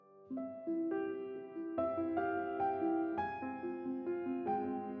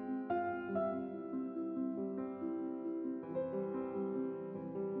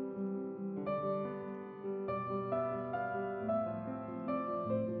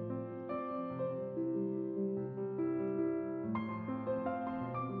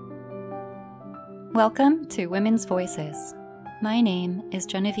Welcome to Women's Voices. My name is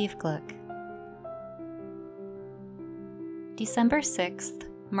Genevieve Gluck. December 6th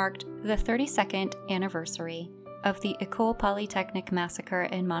marked the 32nd anniversary of the École Polytechnique massacre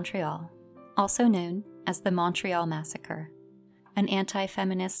in Montreal, also known as the Montreal Massacre, an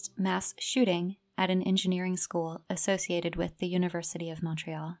anti-feminist mass shooting at an engineering school associated with the University of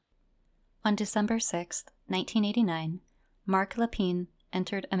Montreal. On December 6th, 1989, Marc Lépine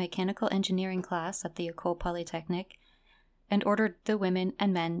entered a mechanical engineering class at the École Polytechnique and ordered the women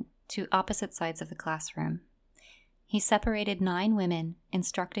and men to opposite sides of the classroom. He separated 9 women,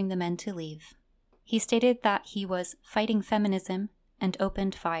 instructing the men to leave. He stated that he was fighting feminism and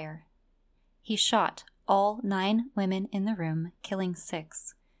opened fire. He shot all 9 women in the room, killing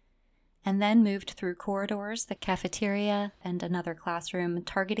 6, and then moved through corridors, the cafeteria, and another classroom,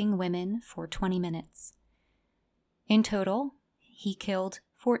 targeting women for 20 minutes. In total, he killed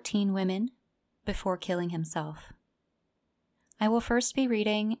 14 women before killing himself. I will first be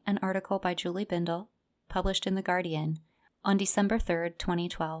reading an article by Julie Bindel, published in The Guardian, on December 3rd,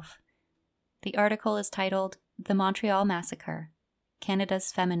 2012. The article is titled, "The Montreal Massacre,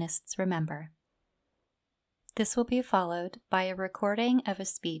 Canada's Feminists Remember." This will be followed by a recording of a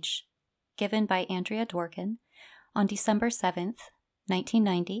speech given by Andrea Dworkin on December 7th,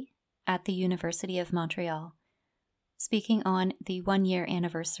 1990, at the University of Montreal, speaking on the 1-year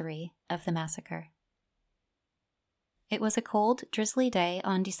anniversary of the massacre. It was a cold, drizzly day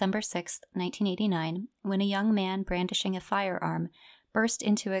on December 6, 1989, when a young man brandishing a firearm burst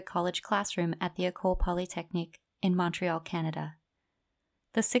into a college classroom at the École Polytechnique in Montreal, Canada.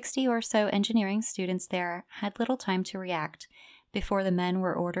 The 60 or so engineering students there had little time to react before the men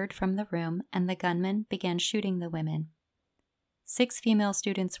were ordered from the room and the gunman began shooting the women. 6 female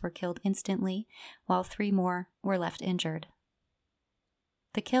students were killed instantly, while 3 more were left injured.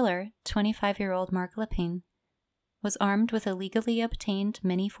 The killer, 25-year-old Marc Lépine, was armed with a legally obtained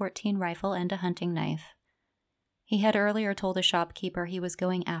Mini-14 rifle and a hunting knife. He had earlier told a shopkeeper he was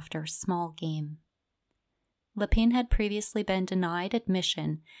going after small game. Lépine had previously been denied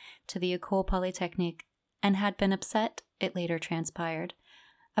admission to the École Polytechnique and had been upset, it later transpired,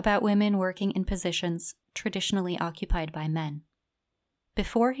 about women working in positions traditionally occupied by men.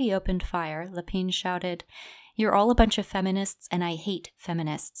 Before he opened fire, Lépine shouted, "You're all a bunch of feminists and I hate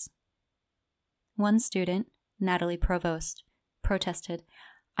feminists." One student, Natalie Provost, protested,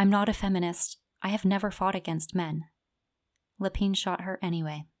 "I'm not a feminist. I have never fought against men." Lépine shot her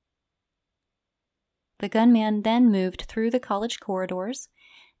anyway. The gunman then moved through the college corridors,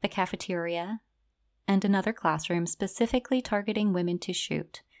 the cafeteria, and another classroom, specifically targeting women to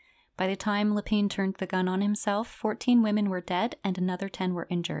shoot. By the time Lépine turned the gun on himself, 14 women were dead and another 10 were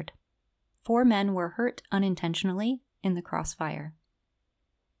injured. 4 men were hurt unintentionally in the crossfire.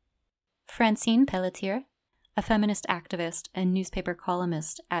 Francine Pelletier, a feminist activist and newspaper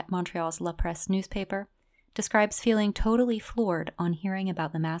columnist at Montreal's La Presse newspaper, describes feeling totally floored on hearing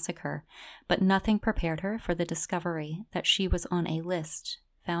about the massacre, but nothing prepared her for the discovery that she was on a list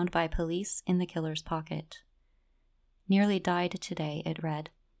found by police in the killer's pocket. "Nearly died today," it read.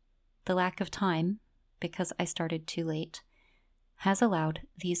 "The lack of time, because I started too late, has allowed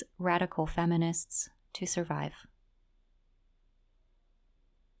these radical feminists to survive."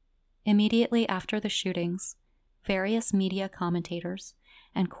 Immediately after the shootings, various media commentators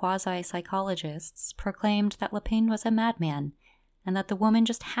and quasi-psychologists proclaimed that Lépine was a madman and that the woman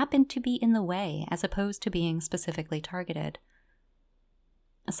just happened to be in the way as opposed to being specifically targeted.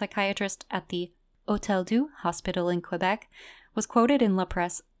 A psychiatrist at the Hôtel Dieu hospital in Quebec was quoted in La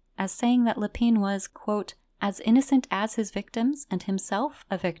Presse as saying that Lépine was, quote, "as innocent as his victims and himself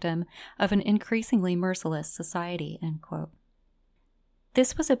a victim of an increasingly merciless society," end quote.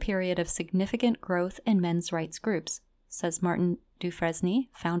 This was a period of significant growth in men's rights groups, says Martin Dufresne,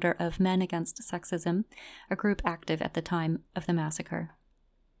 founder of Men Against Sexism, a group active at the time of the massacre.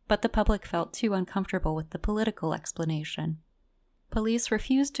 But the public felt too uncomfortable with the political explanation. Police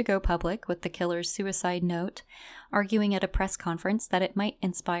refused to go public with the killer's suicide note, arguing at a press conference that it might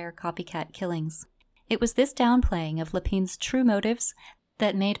inspire copycat killings. It was this downplaying of Lépine's true motives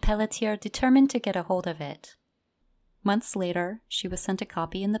that made Pelletier determined to get a hold of it. Months later, she was sent a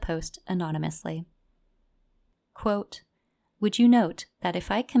copy in the post anonymously. Quote, "Would you note that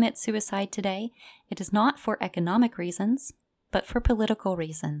if I commit suicide today, it is not for economic reasons, but for political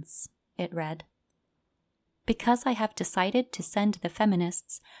reasons, it read. Because I have decided to send the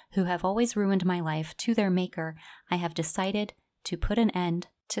feminists who have always ruined my life to their maker, I have decided to put an end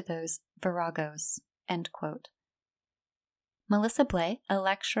to those viragos. End quote. Melissa Blais, a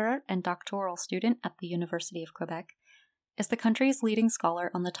lecturer and doctoral student at the University of Quebec, is the country's leading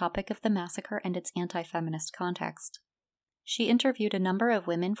scholar on the topic of the massacre and its anti-feminist context. She interviewed a number of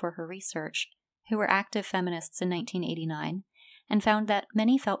women for her research who were active feminists in 1989 and found that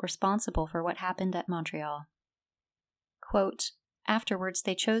many felt responsible for what happened at Montreal. Quote, afterwards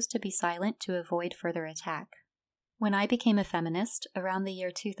they chose to be silent to avoid further attack. When I became a feminist around the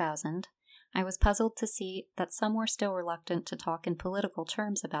year 2000, I was puzzled to see that some were still reluctant to talk in political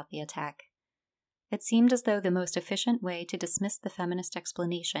terms about the attack. It seemed as though the most efficient way to dismiss the feminist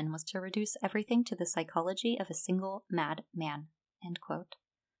explanation was to reduce everything to the psychology of a single mad man. End quote.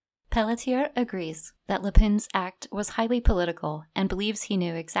 Pelletier agrees that Lepin's act was highly political and believes he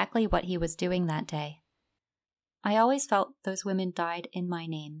knew exactly what he was doing that day. I always felt those women died in my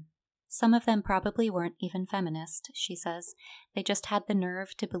name. Some of them probably weren't even feminist, she says. They just had the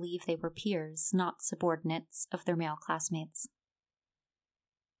nerve to believe they were peers, not subordinates of their male classmates.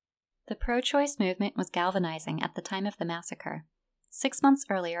 The pro-choice movement was galvanizing at the time of the massacre. 6 months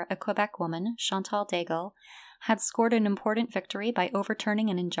earlier, a Quebec woman, Chantal Daigle, had scored an important victory by overturning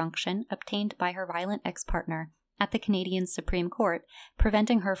an injunction obtained by her violent ex-partner at the Canadian Supreme Court,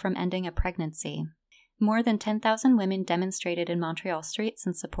 preventing her from ending a pregnancy. More than 10,000 women demonstrated in Montreal streets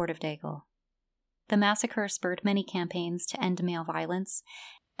in support of Daigle. The massacre spurred many campaigns to end male violence,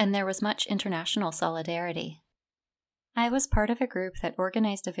 and there was much international solidarity. I was part of a group that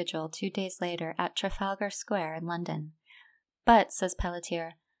organized a vigil 2 days later at Trafalgar Square in London. But, says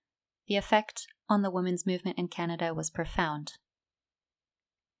Pelletier, the effect on the women's movement in Canada was profound.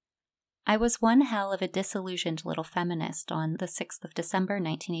 I was one hell of a disillusioned little feminist on the 6th of December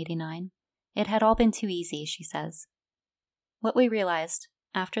 1989. It had all been too easy, she says. What we realized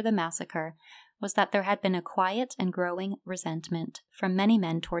after the massacre was that there had been a quiet and growing resentment from many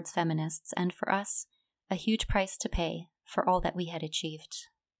men towards feminists, and for us, a huge price to pay for all that we had achieved.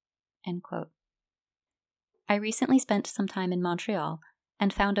 End quote. I recently spent some time in Montreal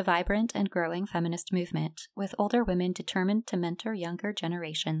and found a vibrant and growing feminist movement, with older women determined to mentor younger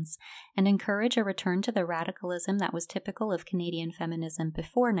generations and encourage a return to the radicalism that was typical of Canadian feminism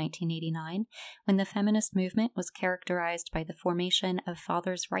before 1989, when the feminist movement was characterized by the formation of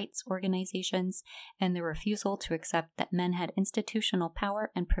fathers' rights organizations and the refusal to accept that men had institutional power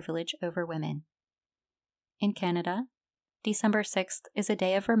and privilege over women. In Canada, December 6th is a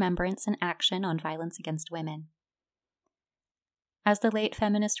day of remembrance and action on violence against women. As the late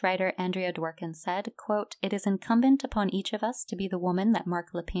feminist writer Andrea Dworkin said, quote, it is incumbent upon each of us to be the woman that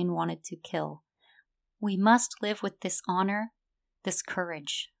Marc Lepine wanted to kill. We must live with this honor, this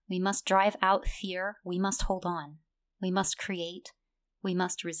courage. We must drive out fear. We must hold on. We must create. We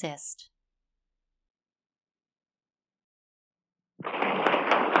must resist.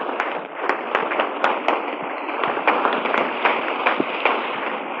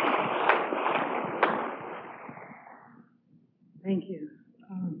 Thank you.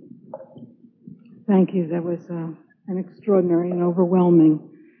 Thank you. That was an extraordinary and overwhelming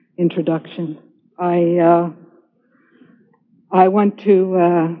introduction. I want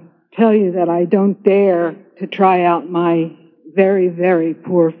to tell you that I don't dare to try out my very, very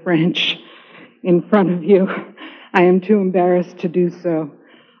poor French in front of you. I am too embarrassed to do so.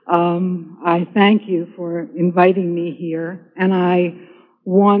 I thank you for inviting me here, and I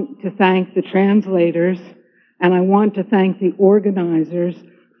want to thank the translators, and I want to thank the organizers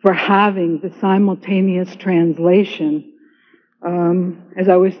for having the simultaneous translation. As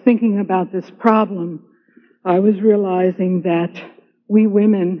I was thinking about this problem, I was realizing that we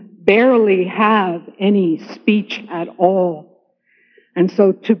women barely have any speech at all. And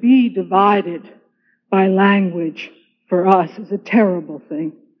so to be divided by language for us is a terrible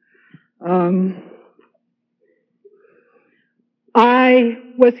thing. I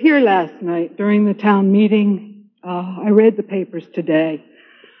was here last night during the town meeting. I read the papers today.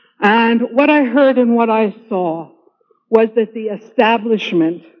 And what I heard and what I saw was that the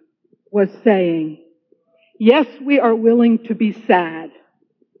establishment was saying, yes, we are willing to be sad.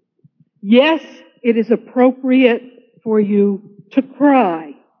 Yes, it is appropriate for you to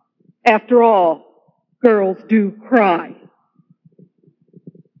cry. After all, girls do cry.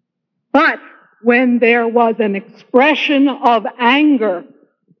 But when there was an expression of anger,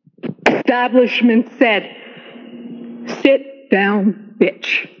 the establishment said, sit down,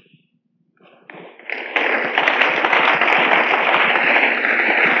 bitch.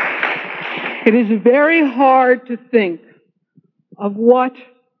 It is very hard to think of what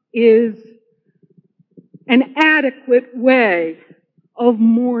is an adequate way of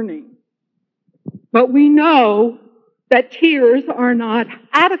mourning. But we know that tears are not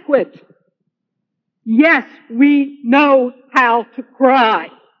adequate. Yes, we know how to cry.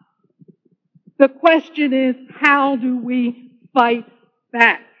 The question is, how do we fight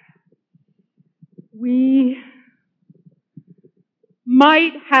back? We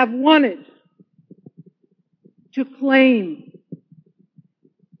might have wanted to claim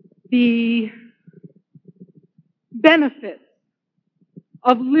the benefits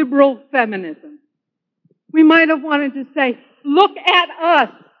of liberal feminism. We might have wanted to say, look at us.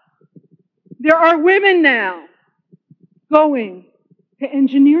 There are women now going to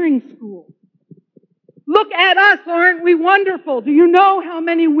engineering school. Look at us, aren't we wonderful? Do you know how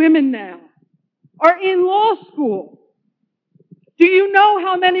many women now are in law school? Do you know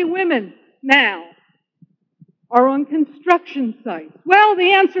how many women now are on construction sites? Well,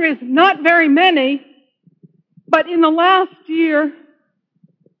 the answer is not very many, but in the last year,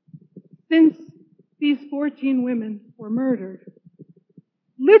 since these 14 women were murdered,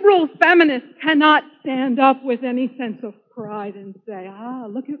 liberal feminists cannot stand up with any sense of pride and say,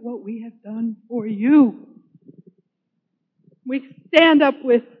 look at what we have done for you. We stand up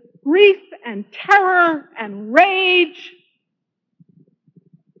with grief and terror and rage.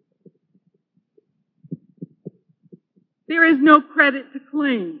 There is no credit to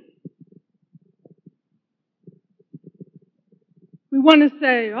claim. We want to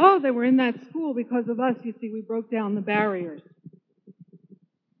say, they were in that school because of us. You see, we broke down the barriers.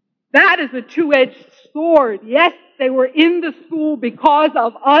 That is a two-edged sword. Yes, they were in the school because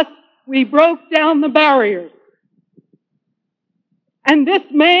of us. We broke down the barriers. And this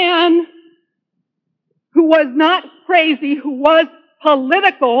man, who was not crazy, who was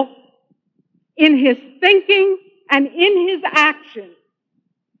political in his thinking and in his action,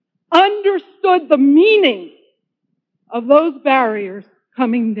 understood the meaning of those barriers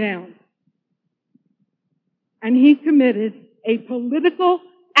coming down. And he committed a political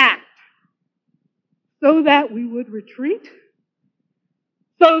act so that we would retreat,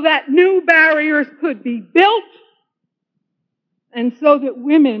 so that new barriers could be built, and so that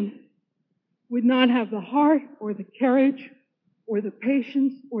women would not have the heart or the courage or the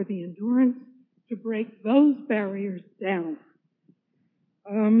patience or the endurance to break those barriers down.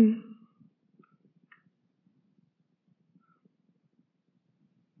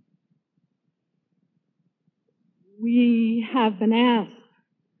 We have been asked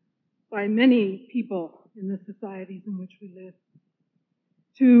by many people in the societies in which we live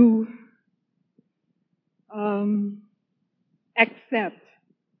to accept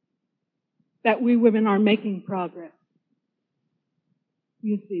that we women are making progress.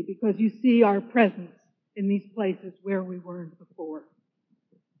 You see, because you see our presence in these places where we weren't before.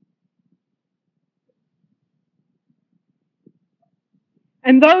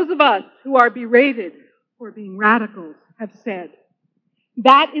 And those of us who are berated for being radicals have said,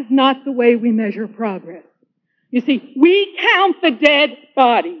 that is not the way we measure progress. You see, we count the dead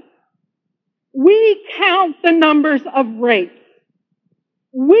bodies. We count the numbers of rapes.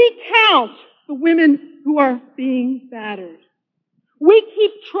 We count the women who are being battered. We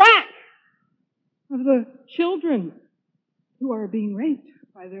keep track of the children who are being raped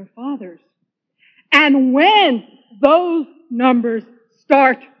by their fathers. And when those numbers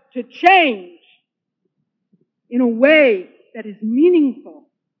start to change in a way that is meaningful,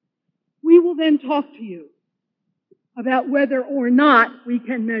 we will then talk to you about whether or not we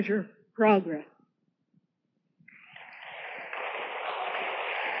can measure progress.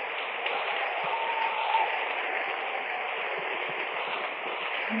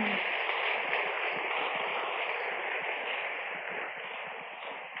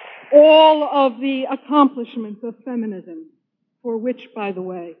 All of the accomplishments of feminism, for which, by the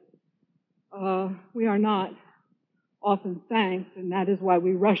way, we are not often thanked, and that is why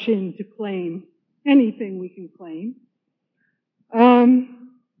we rush in to claim anything we can claim,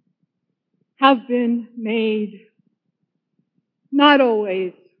 have been made not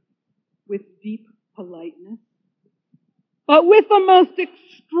always with deep politeness, but with the most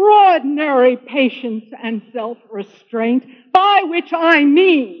extraordinary patience and self-restraint, by which I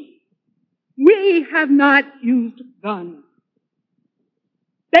mean we have not used guns.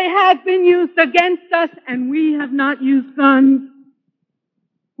 They have been used against us, and we have not used guns.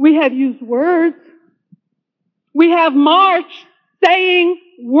 We have used words. We have marched saying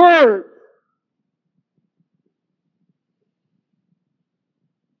words.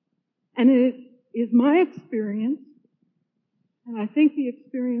 And it is my experience, and I think the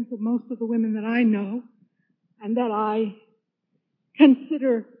experience of most of the women that I know and that I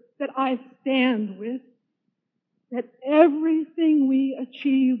consider that I stand with, that everything we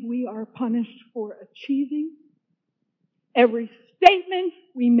achieve, we are punished for achieving. Every statement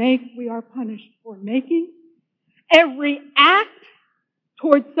we make, we are punished for making. Every act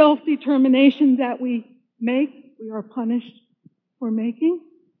towards self-determination that we make, we are punished for making.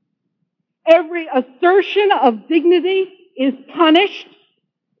 Every assertion of dignity is punished,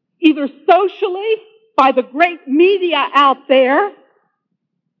 either socially by the great media out there.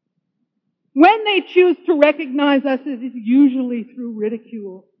 When they choose to recognize us, it is usually through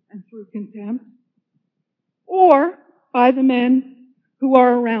ridicule and through contempt, or by the men who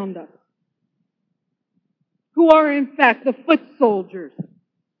are around us, who are in fact the foot soldiers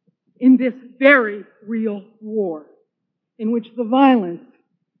in this very real war, in which the violence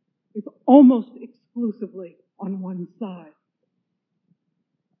is almost exclusively on one side.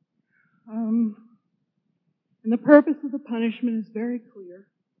 And the purpose of the punishment is very clear.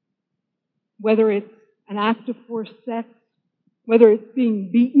 Whether it's an act of forced sex, whether it's being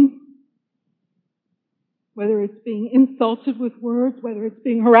beaten, whether it's being insulted with words, whether it's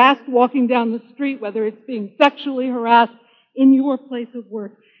being harassed walking down the street, whether it's being sexually harassed in your place of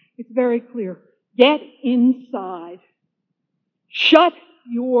work, it's very clear. Get inside. Shut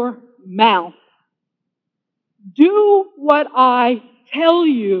your mouth. Do what I tell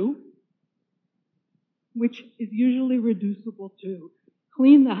you, which is usually reducible to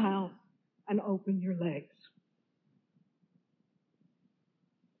clean the house and open your legs.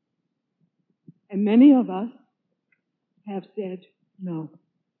 And many of us have said no.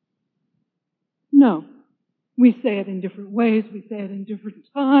 No. We say it in different ways, we say it in different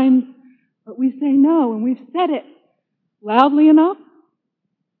times, but we say no, and we've said it loudly enough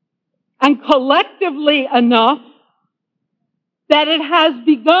and collectively enough that it has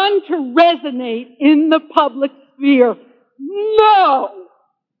begun to resonate in the public sphere. No!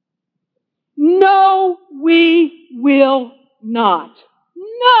 No, we will not.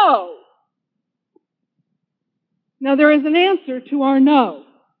 No! Now there is an answer to our no.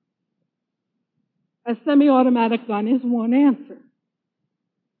 A semi-automatic gun is one answer.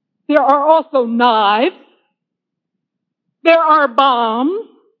 There are also knives. There are bombs.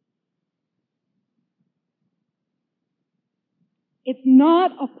 It's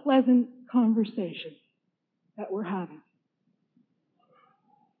not a pleasant conversation that we're having.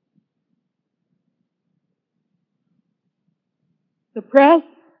 The press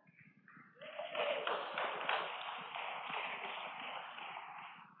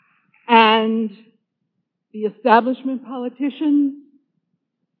and the establishment politicians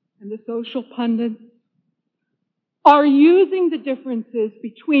and the social pundits are using the differences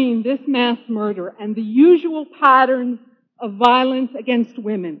between this mass murder and the usual patterns of violence against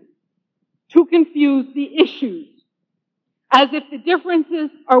women to confuse the issues, as if the differences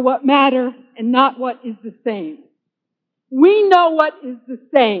are what matter and not what is the same. We know what is the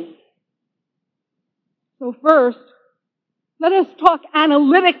same. So first, let us talk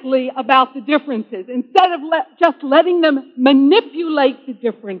analytically about the differences, instead of just letting them manipulate the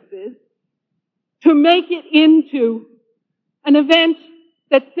differences to make it into an event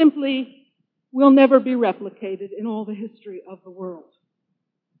that simply will never be replicated in all the history of the world.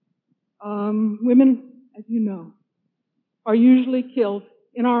 Women, as you know, are usually killed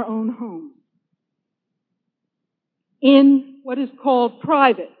in our own homes, in what is called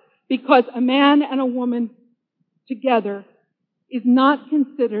private, because a man and a woman together is not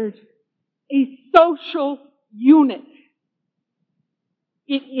considered a social unit.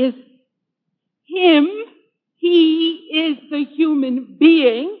 It is him, he is the human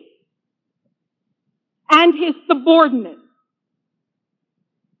being, and his subordinate.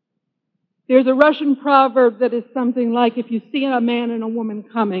 There's a Russian proverb that is something like, if you see a man and a woman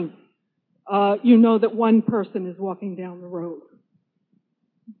coming, you know that one person is walking down the road.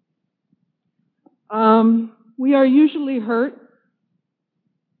 We are usually hurt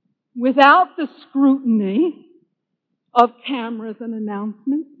without the scrutiny of cameras and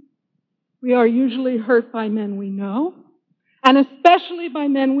announcements. We are usually hurt by men we know, and especially by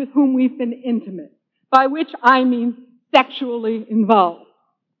men with whom we've been intimate, by which I mean sexually involved.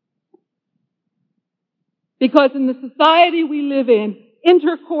 Because in the society we live in,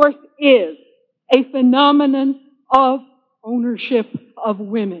 intercourse is a phenomenon of ownership of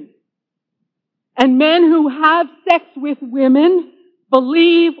women. And men who have sex with women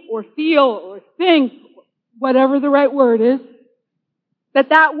believe or feel or think, whatever the right word is, that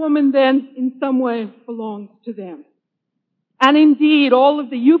that woman then in some way belongs to them. And indeed, all of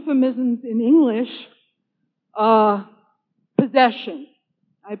the euphemisms in English, possession,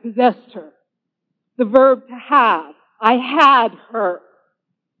 I possessed her. The verb to have, I had her.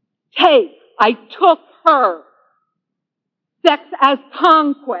 Take, I took her. Sex as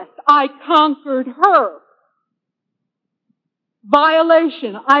conquest, I conquered her.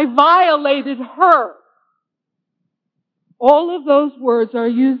 Violation, I violated her. All of those words are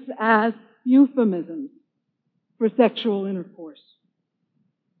used as euphemisms for sexual intercourse.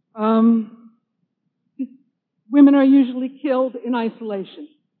 Women are usually killed in isolation,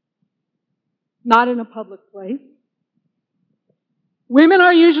 not in a public place. Women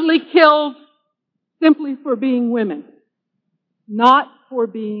are usually killed simply for being women, not for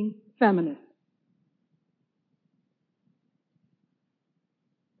being feminist.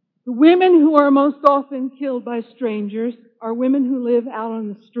 The women who are most often killed by strangers are women who live out on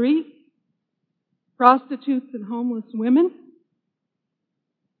the street, prostitutes and homeless women.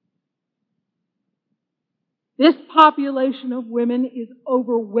 This population of women is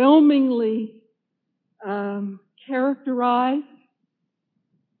overwhelmingly characterized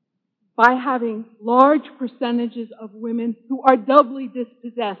by having large percentages of women who are doubly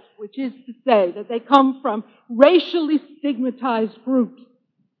dispossessed, which is to say that they come from racially stigmatized groups.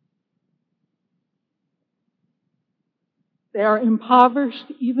 They are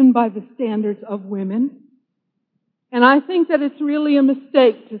impoverished even by the standards of women. And I think that it's really a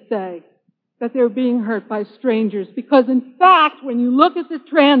mistake to say that they're being hurt by strangers, because in fact, when you look at the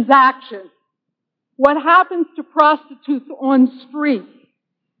transaction, what happens to prostitutes on street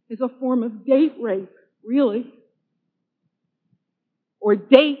is a form of date rape, really. Or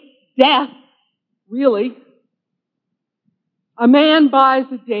date death, really. A man buys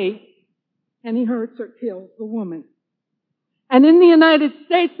a date and he hurts or kills the woman. And in the United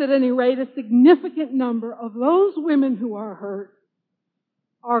States, at any rate, a significant number of those women who are hurt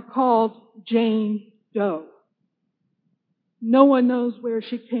are called Jane Doe. No one knows where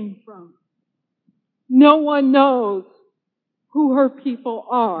she came from. No one knows who her people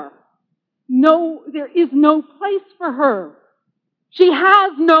are. No, there is no place for her. She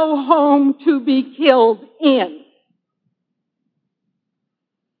has no home to be killed in.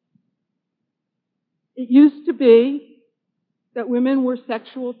 It used to be that women were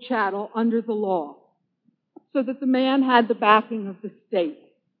sexual chattel under the law, so that the man had the backing of the state.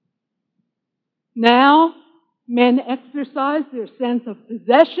 Now, men exercise their sense of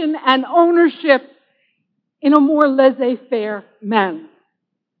possession and ownership in a more laissez-faire manner.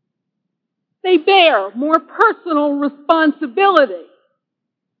 They bear more personal responsibility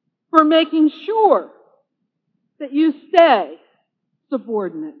for making sure that you stay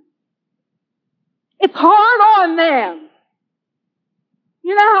subordinate. It's hard on them.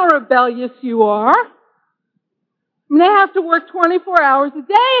 You know how rebellious you are. I mean, they have to work 24 hours a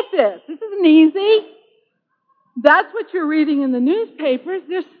day at this. This isn't easy. That's what you're reading in the newspapers.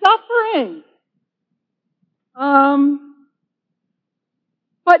 They're suffering.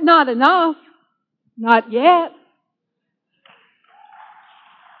 But not enough. Not yet.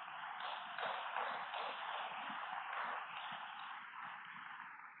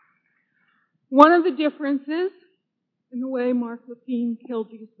 One of the differences in the way Mark Lépine killed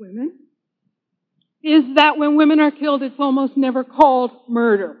these women is that when women are killed, it's almost never called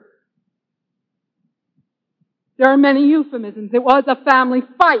murder. There are many euphemisms. It was a family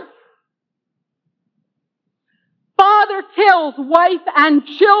fight. Father kills wife and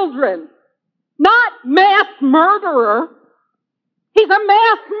children, not mass murderer. He's a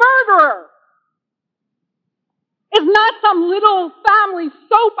mass murderer. It's not some little family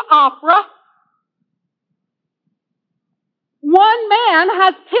soap opera. One man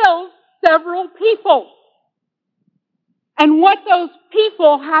has killed several people. And what those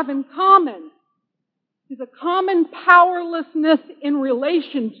people have in common is a common powerlessness in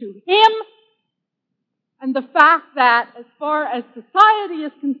relation to him, and the fact that, as far as society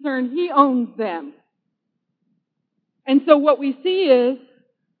is concerned, he owns them. And so what we see is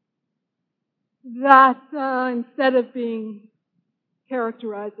that instead of being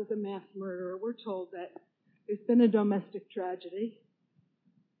characterized as a mass murderer, we're told that there's been a domestic tragedy.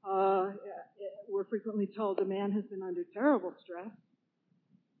 We're frequently told the man has been under terrible stress.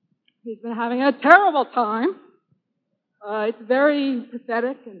 He's been having a terrible time. It's very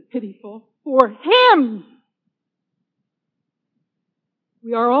pathetic and pitiful for him.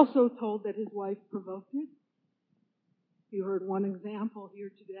 We are also told that his wife provoked it. You heard one example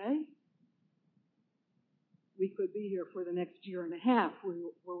here today. We could be here for the next year and a half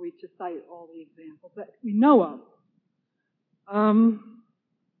were we to cite all the examples that we know of.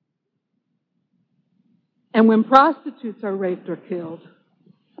 And when prostitutes are raped or killed,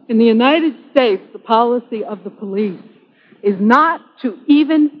 in the United States, the policy of the police is not to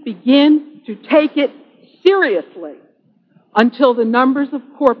even begin to take it seriously. until the numbers of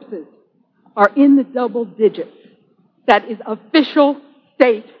corpses are in the double digits. That is official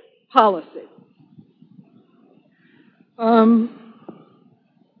state policy.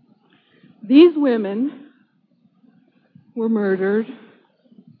 These women were murdered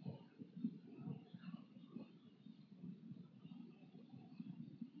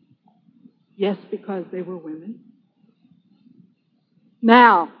yes, because they were women.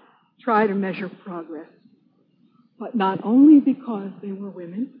 Now, try to measure progress. But not only because they were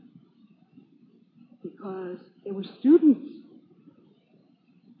women, because they were students,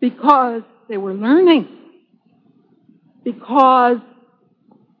 because they were learning, because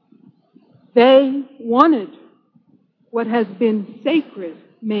they wanted what has been sacred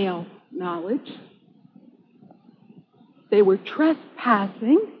male knowledge. They were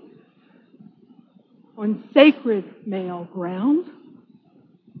trespassing on sacred male ground.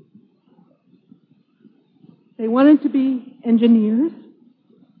 They wanted to be engineers,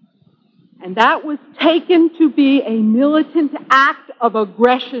 and that was taken to be a militant act of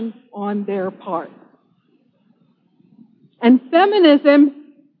aggression on their part. And feminism,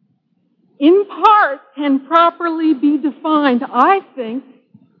 in part, can properly be defined, I think,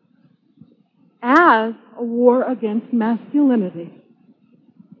 as a war against masculinity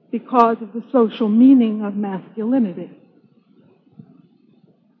because of the social meaning of masculinity.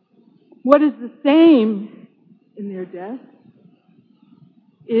 What is the same in their death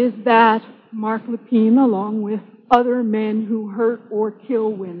is that Mark Lépine, along with other men who hurt or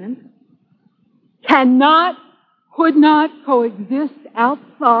kill women, could not coexist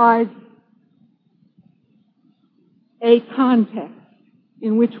outside a context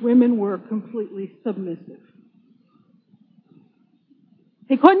in which women were completely submissive.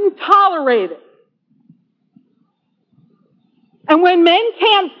 He couldn't tolerate it. And when men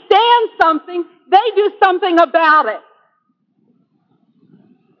can't stand something, they do something about it.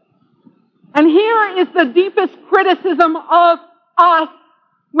 And here is the deepest criticism of us.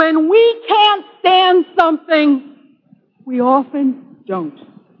 When we can't stand something, we often don't.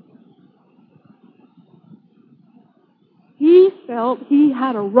 He felt he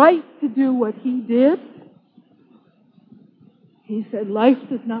had a right to do what he did. He said, life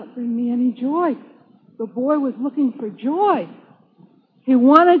does not bring me any joy. The boy was looking for joy. He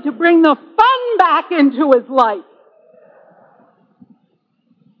wanted to bring the fun back into his life.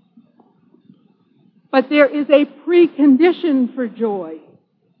 But there is a precondition for joy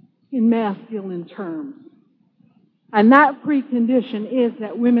in masculine terms. And that precondition is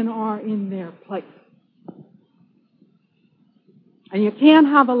that women are in their place. And you can't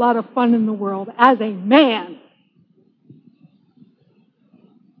have a lot of fun in the world as a man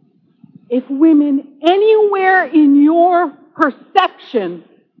if women anywhere in your perception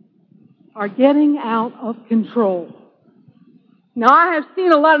are getting out of control. Now, I have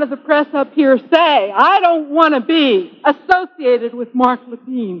seen a lot of the press up here say, I don't want to be associated with Mark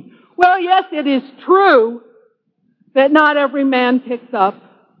Lépine. Well, yes, it is true that not every man picks up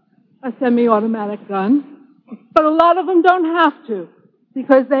a semi-automatic gun, but a lot of them don't have to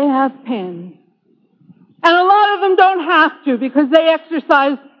because they have pens. And a lot of them don't have to because they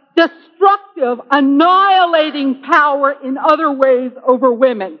exercise destructive, annihilating power in other ways over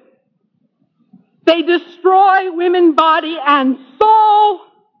women. They destroy women body and soul.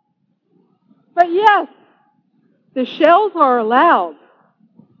 But yes, the shells are allowed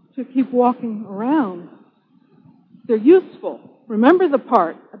to keep walking around. They're useful. Remember the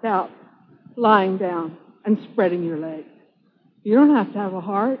part about lying down and spreading your legs. You don't have to have a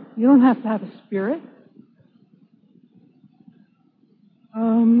heart. You don't have to have a spirit.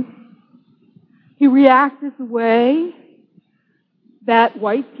 He reacted the way that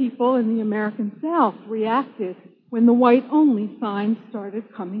white people in the American South reacted when the white-only sign started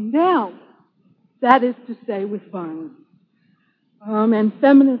coming down. That is to say, with violence. And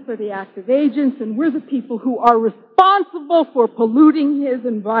feminists are the active agents, and we're the people who are responsible for polluting his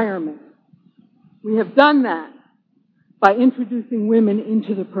environment. We have done that by introducing women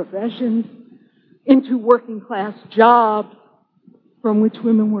into the professions, into working-class jobs from which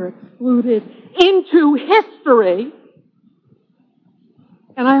women were excluded, into history.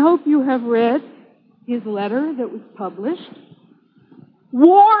 And I hope you have read his letter that was published.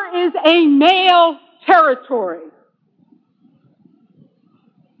 War is a male territory.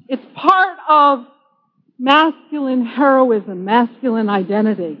 It's part of masculine heroism, masculine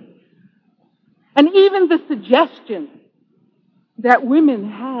identity. And even the suggestion that women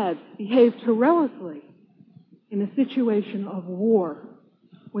had behaved heroically in a situation of war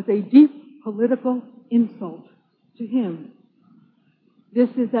was a deep political insult to him. This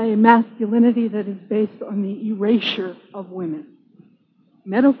is a masculinity that is based on the erasure of women,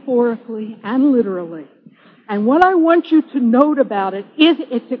 metaphorically and literally. And what I want you to note about it is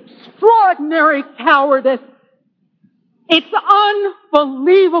its extraordinary cowardice. It's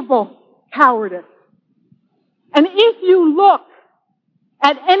unbelievable cowardice. And if you look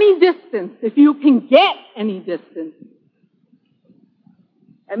at any distance, if you can get any distance,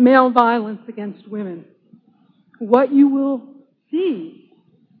 at male violence against women, what you will see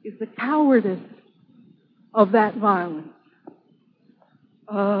is the cowardice of that violence.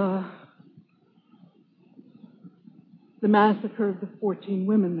 The massacre of the 14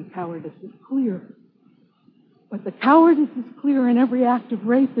 women, the cowardice is clear. But the cowardice is clear in every act of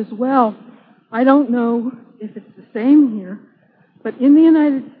rape as well. I don't know if it's the same here, but in the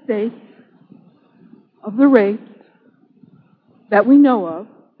United States, of the rapes that we know of,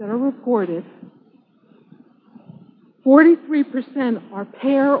 that are reported, 43% are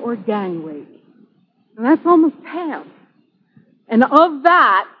pair or gang rapes. And that's almost half. And of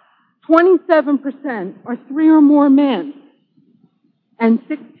that, 27% are 3 or more men. And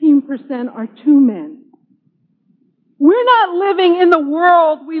 16% are 2 men. We're not living in the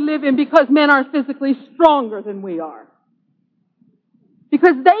world we live in because men are physically stronger than we are.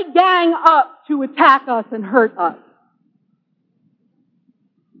 Because they gang up to attack us and hurt us.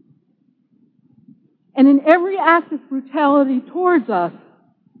 And in every act of brutality towards us,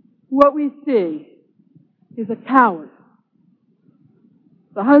 what we see is a coward.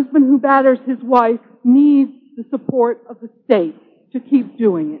 The husband who batters his wife needs the support of the state to keep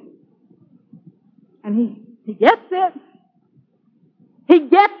doing it. And he gets it. He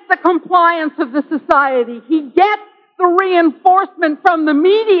gets the compliance of the society. He gets the reinforcement from the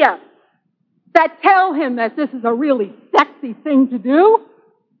media that tell him that this is a really sexy thing to do.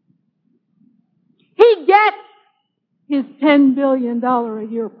 He gets his $10 billion a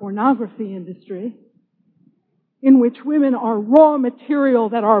year pornography industry, in which women are raw material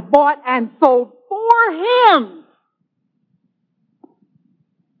that are bought and sold for him,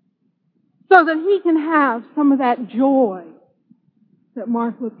 so that he can have some of that joy that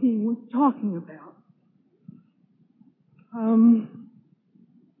Mark Lepine was talking about.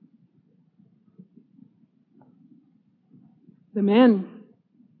 The men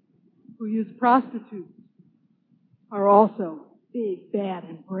who use prostitutes are also big, bad,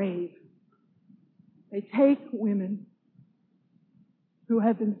 and brave. They take women who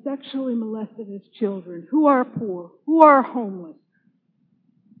have been sexually molested as children, who are poor, who are homeless,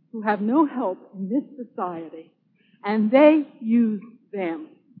 who have no help in this society, and they use them.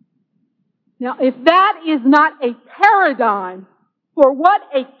 Now, if that is not a paradigm for what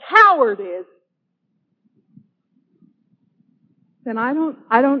a coward is, then I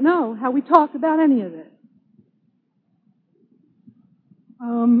don't know how we talk about any of this.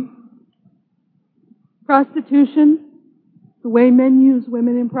 Prostitution, the way men use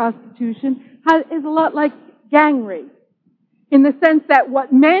women in prostitution, is a lot like gang rape, in the sense that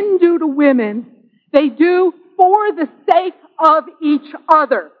what men do to women, they do for the sake of each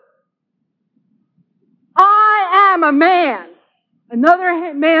other. I am a man.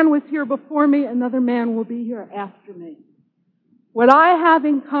 Another man was here before me, another man will be here after me. What I have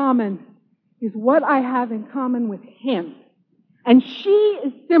in common is what I have in common with him. And she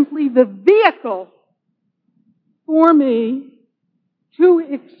is simply the vehicle for me to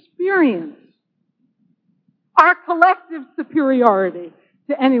experience our collective superiority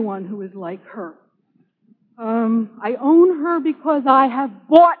to anyone who is like her. I own her because I have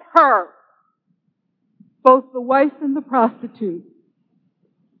bought her, both the wife and the prostitute.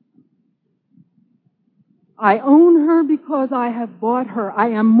 I own her because I have bought her. I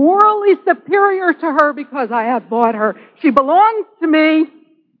am morally superior to her because I have bought her. She belongs to me,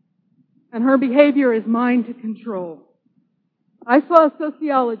 and her behavior is mine to control. I saw a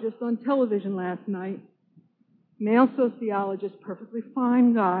sociologist on television last night, male sociologist, perfectly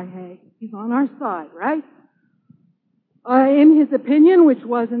fine guy, hey, he's on our side, right? In his opinion, which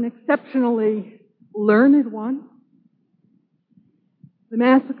was an exceptionally learned one, the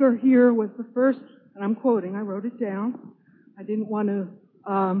massacre here was the first, and I'm quoting, I wrote it down. I didn't want to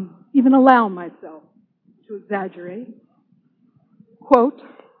even allow myself to exaggerate. Quote,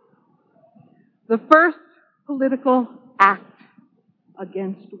 the first political act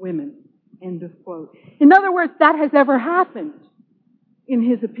against women, end of quote. In other words, that has ever happened, in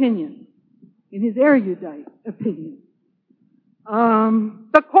his opinion, in his erudite opinion.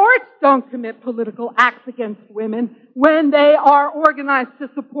 The courts don't commit political acts against women when they are organized to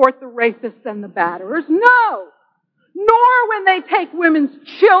support the rapists and the batterers. No! Nor when they take women's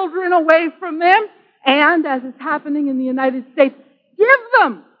children away from them, and, as is happening in the United States, give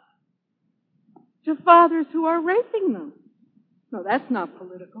them to fathers who are raping them. No, that's not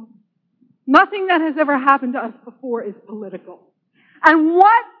political. Nothing that has ever happened to us before is political. And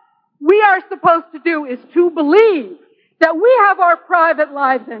what we are supposed to do is to believe that we have our private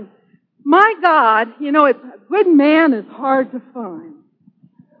lives, and my God, a good man is hard to find.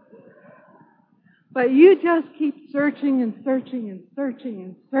 But you just keep searching and searching and searching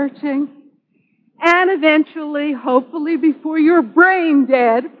and searching, and eventually, hopefully before you're brain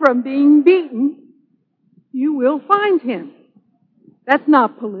dead from being beaten, you will find him. That's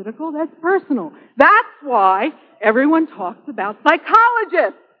not political, that's personal. That's why everyone talks about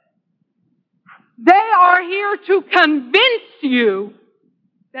psychologists. They are here to convince you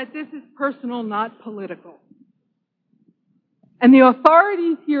that this is personal, not political. And the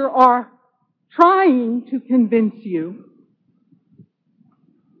authorities here are trying to convince you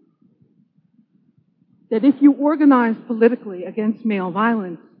that if you organize politically against male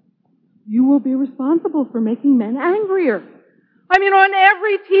violence, you will be responsible for making men angrier. I mean, on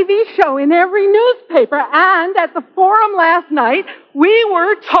every TV show, in every newspaper, and at the forum last night, we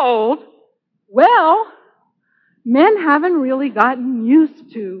were told, well, men haven't really gotten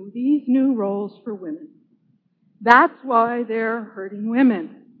used to these new roles for women. That's why they're hurting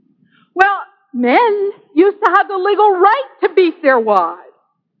women. Well, men used to have the legal right to beat their wives.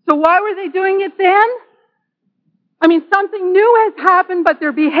 So why were they doing it then? I mean, something new has happened, but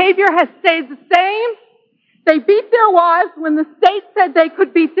their behavior has stayed the same. They beat their wives when the state said they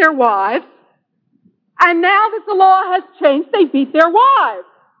could beat their wives. And now that the law has changed, they beat their wives.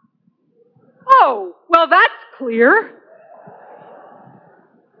 Oh, well, that's clear.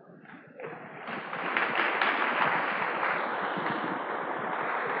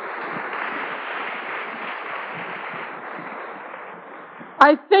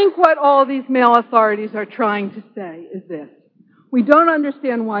 I think what all these male authorities are trying to say is this. We don't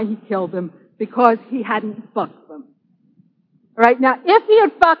understand why he killed them because he hadn't fucked them. All right? Now, if he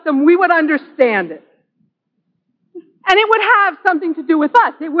had fucked them, we would understand it. And it would have something to do with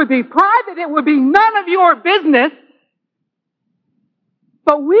us. It would be private. It would be none of your business.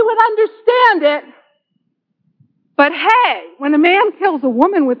 But we would understand it. But hey, when a man kills a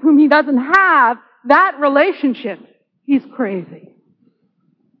woman with whom he doesn't have that relationship, he's crazy.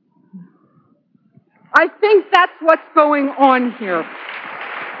 I think that's what's going on here.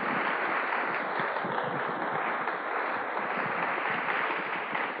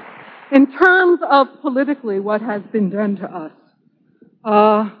 In terms of politically what has been done to us,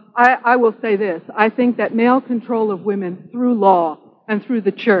 I will say this. I think that male control of women through law and through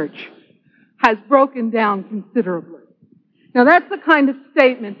the church has broken down considerably. Now that's the kind of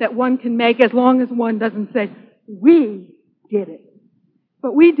statement that one can make as long as one doesn't say, we did it.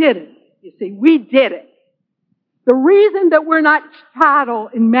 But we did it. You see, we did it. The reason that we're not chattel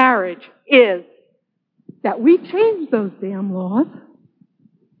in marriage is that we changed those damn laws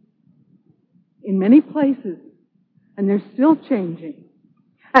in many places, and they're still changing.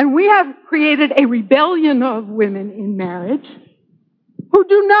 And we have created a rebellion of women in marriage who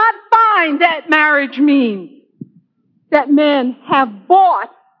do not find that marriage means that men have bought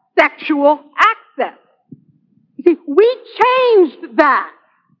sexual access. You see, we changed that.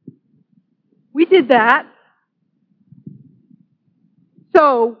 We did that.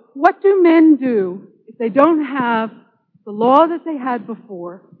 So, what do men do if they don't have the law that they had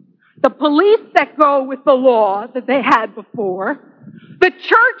before, the police that go with the law that they had before, the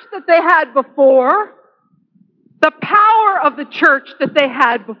church that they had before, the power of the church that they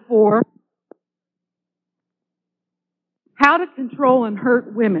had before? How to control and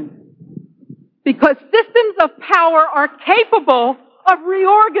hurt women. Because systems of power are capable of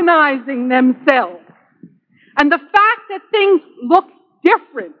reorganizing themselves. And the fact that things look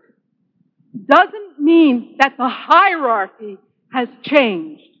different doesn't mean that the hierarchy has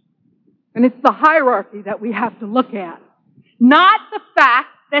changed. And it's the hierarchy that we have to look at. Not the fact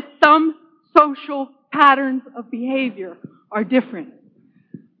that some social patterns of behavior are different.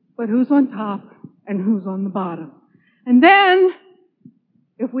 But who's on top and who's on the bottom. And then,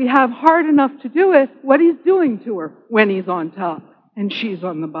 if we have hard enough to do it, what he's doing to her when he's on top and she's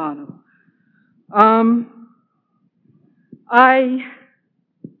on the bottom.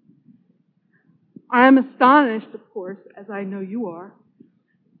 I'm astonished, of course, as I know you are,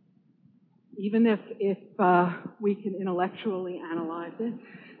 even if we can intellectually analyze it,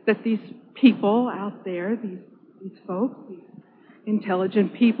 that these people out there, these folks, these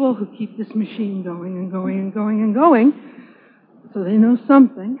intelligent people who keep this machine going and going and going and going, so they know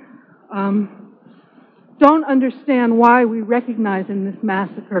something, don't understand why we recognize in this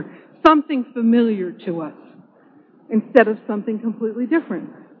massacre something familiar to us. instead of something completely different.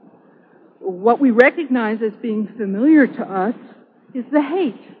 What we recognize as being familiar to us is the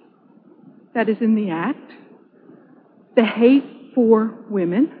hate that is in the act, the hate for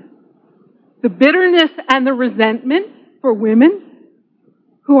women, the bitterness and the resentment for women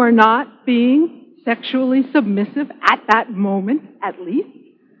who are not being sexually submissive at that moment, at least,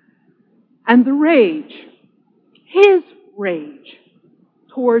 and the rage, his rage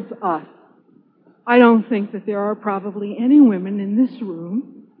towards us. I don't think that there are probably any women in this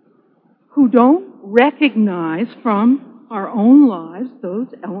room who don't recognize from our own lives those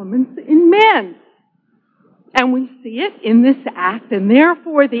elements in men. And we see it in this act, and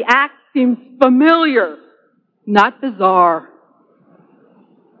therefore the act seems familiar, not bizarre.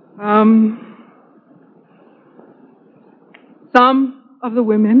 Some of the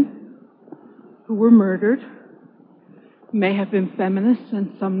women who were murdered may have been feminists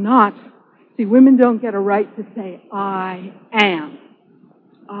and some not. See, women don't get a right to say, I am.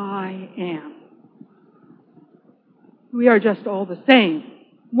 I am. We are just all the same,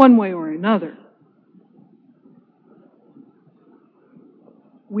 one way or another.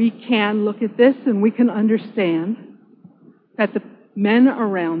 We can look at this and we can understand that the men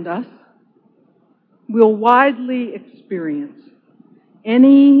around us will widely experience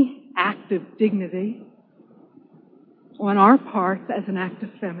any act of dignity on our parts as an act of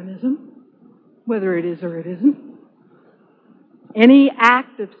feminism, whether it is or it isn't. Any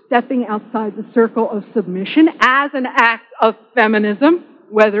act of stepping outside the circle of submission as an act of feminism,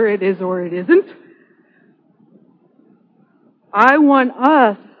 whether it is or it isn't. I want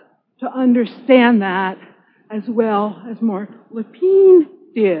us to understand that as well as Marc Lépine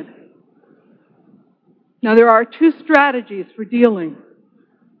did. Now, there are two strategies for dealing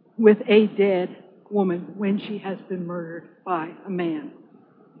with a dead woman when she has been murdered by a man.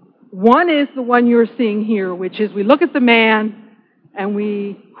 One is the one you're seeing here, which is we look at the man and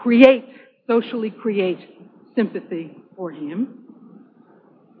we socially create sympathy for him.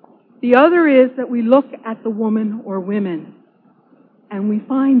 The other is that we look at the woman or women and we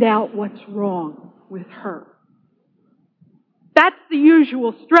find out what's wrong with her. That's the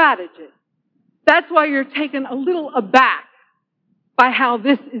usual strategy. That's why you're taken a little aback by how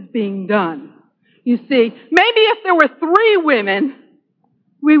this is being done. You see, maybe if there were 3 women,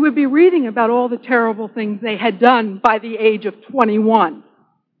 we would be reading about all the terrible things they had done by the age of 21.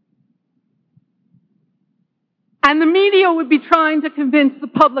 And the media would be trying to convince the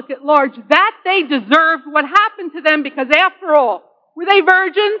public at large that they deserved what happened to them because after all, were they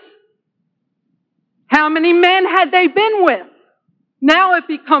virgins? How many men had they been with? Now it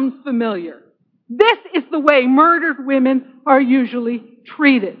becomes familiar. This is the way murdered women are usually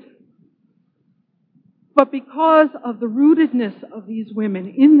treated. But because of the rootedness of these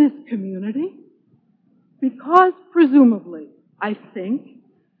women in this community, because presumably, I think,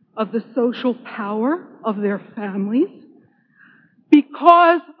 of the social power of their families,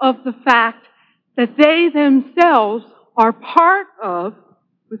 because of the fact that they themselves are part of,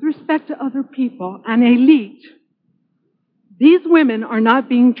 with respect to other people, an elite, these women are not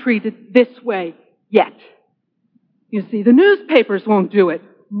being treated this way yet. You see, the newspapers won't do it.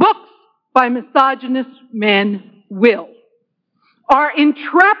 Books by misogynist men will. Our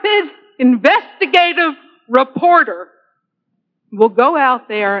intrepid investigative reporter will go out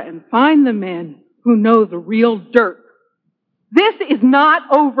there and find the men who know the real dirt. This is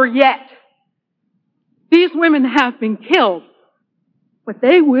not over yet. These women have been killed, but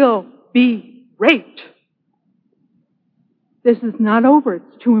they will be raped. This is not over.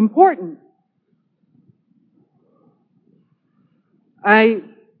 It's too important. I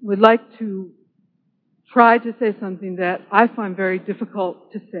would like to try to say something that I find very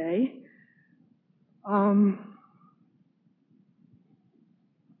difficult to say.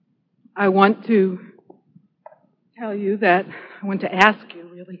 I want to tell you that, I want to ask you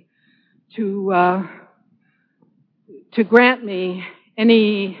really to grant me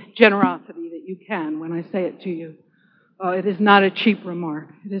any generosity that you can when I say it to you. It is not a cheap remark.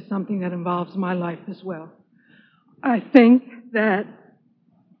 It is something that involves my life as well. I think that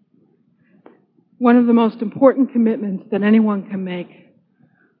one of the most important commitments that anyone can make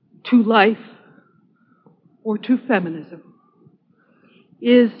to life or to feminism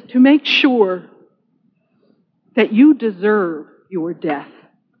is to make sure that you deserve your death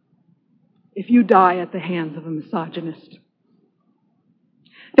if you die at the hands of a misogynist.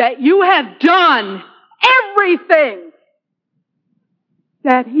 That you have done everything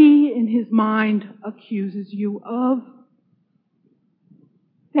that he in his mind accuses you of.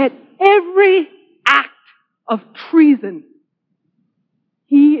 That every act of treason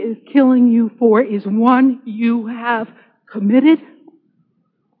he is killing you for is one you have committed.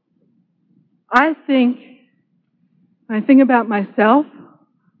 I think, when I think about myself,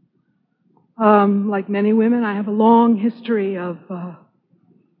 like many women, I have a long history of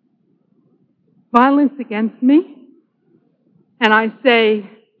violence against me. And I say,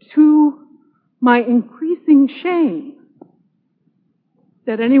 to my increasing shame,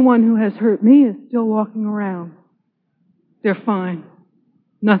 that anyone who has hurt me is still walking around. They're fine.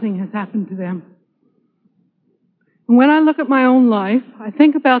 Nothing has happened to them. And when I look at my own life, I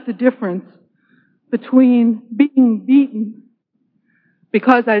think about the difference between being beaten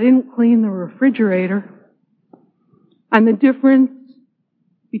because I didn't clean the refrigerator and the difference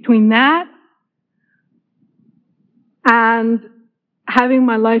between that and having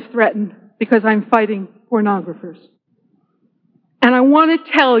my life threatened because I'm fighting pornographers. And I want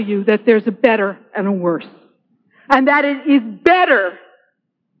to tell you that there's a better and a worse. And that it is better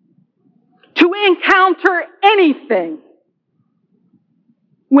to encounter anything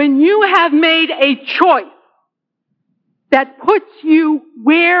when you have made a choice that puts you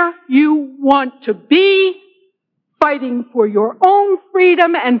where you want to be, fighting for your own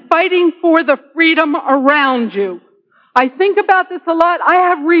freedom and fighting for the freedom around you. I think about this a lot. I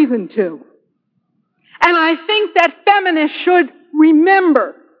have reason to. And I think that feminists should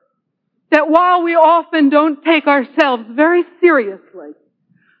remember that while we often don't take ourselves very seriously,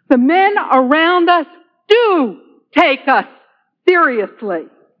 the men around us do take us seriously.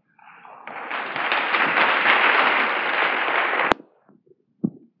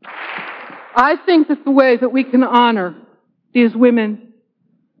 I think that the way that we can honor these women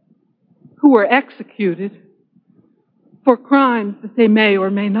who were executed for crimes that they may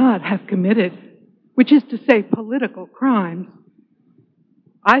or may not have committed, which is to say political crimes,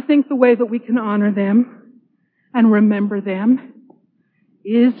 I think the way that we can honor them and remember them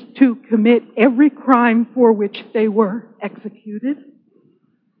is to commit every crime for which they were executed.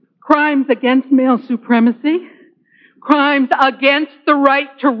 Crimes against male supremacy, crimes against the right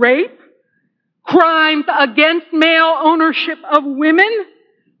to rape, crimes against male ownership of women,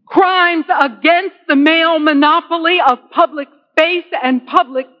 crimes against the male monopoly of public space and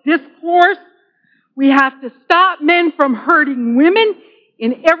public discourse. We have to stop men from hurting women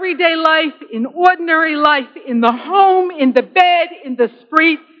in everyday life, in ordinary life, in the home, in the bed, in the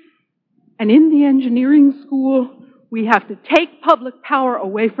street, and in the engineering school. We have to take public power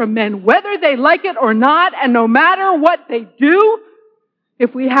away from men, whether they like it or not, and no matter what they do.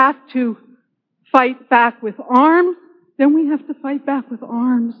 If we have to fight back with arms, then we have to fight back with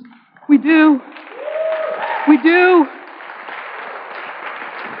arms. We do. We do.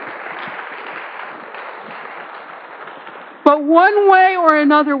 But one way or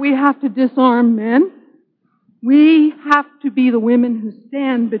another, we have to disarm men. We have to be the women who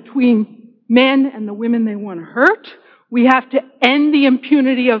stand between men and the women they want to hurt. We have to end the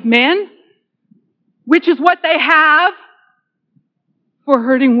impunity of men, which is what they have for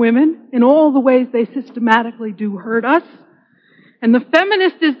hurting women in all the ways they systematically do hurt us. And the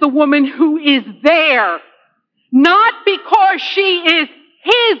feminist is the woman who is there, not because she is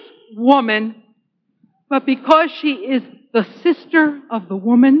his woman, but because she is the sister of the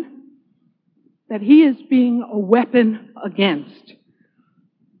woman that he is being a weapon against.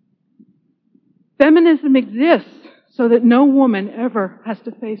 Feminism exists so that no woman ever has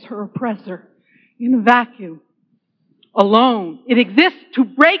to face her oppressor in a vacuum, alone. It exists to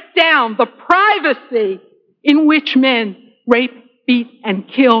break down the privacy in which men rape, beat, and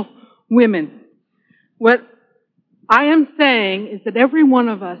kill women. What I am saying is that every one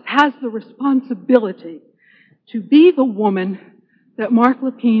of us has the responsibility to be the woman that Mark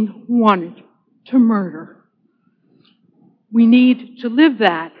Lepine wanted to murder. We need to live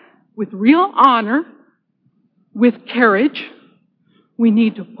that with real honor, with courage. We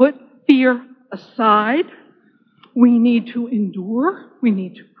need to put fear aside. We need to endure. We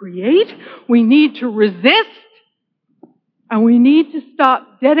need to create. We need to resist. And we need to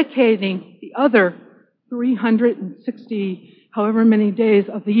stop dedicating the other 360 however many days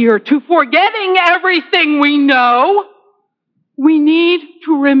of the year to forgetting everything we know. We need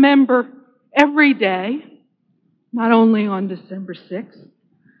to remember every day, not only on December 6th,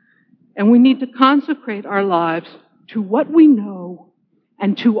 and we need to consecrate our lives to what we know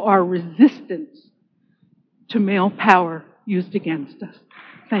and to our resistance to male power used against us.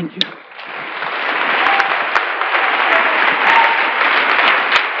 Thank you.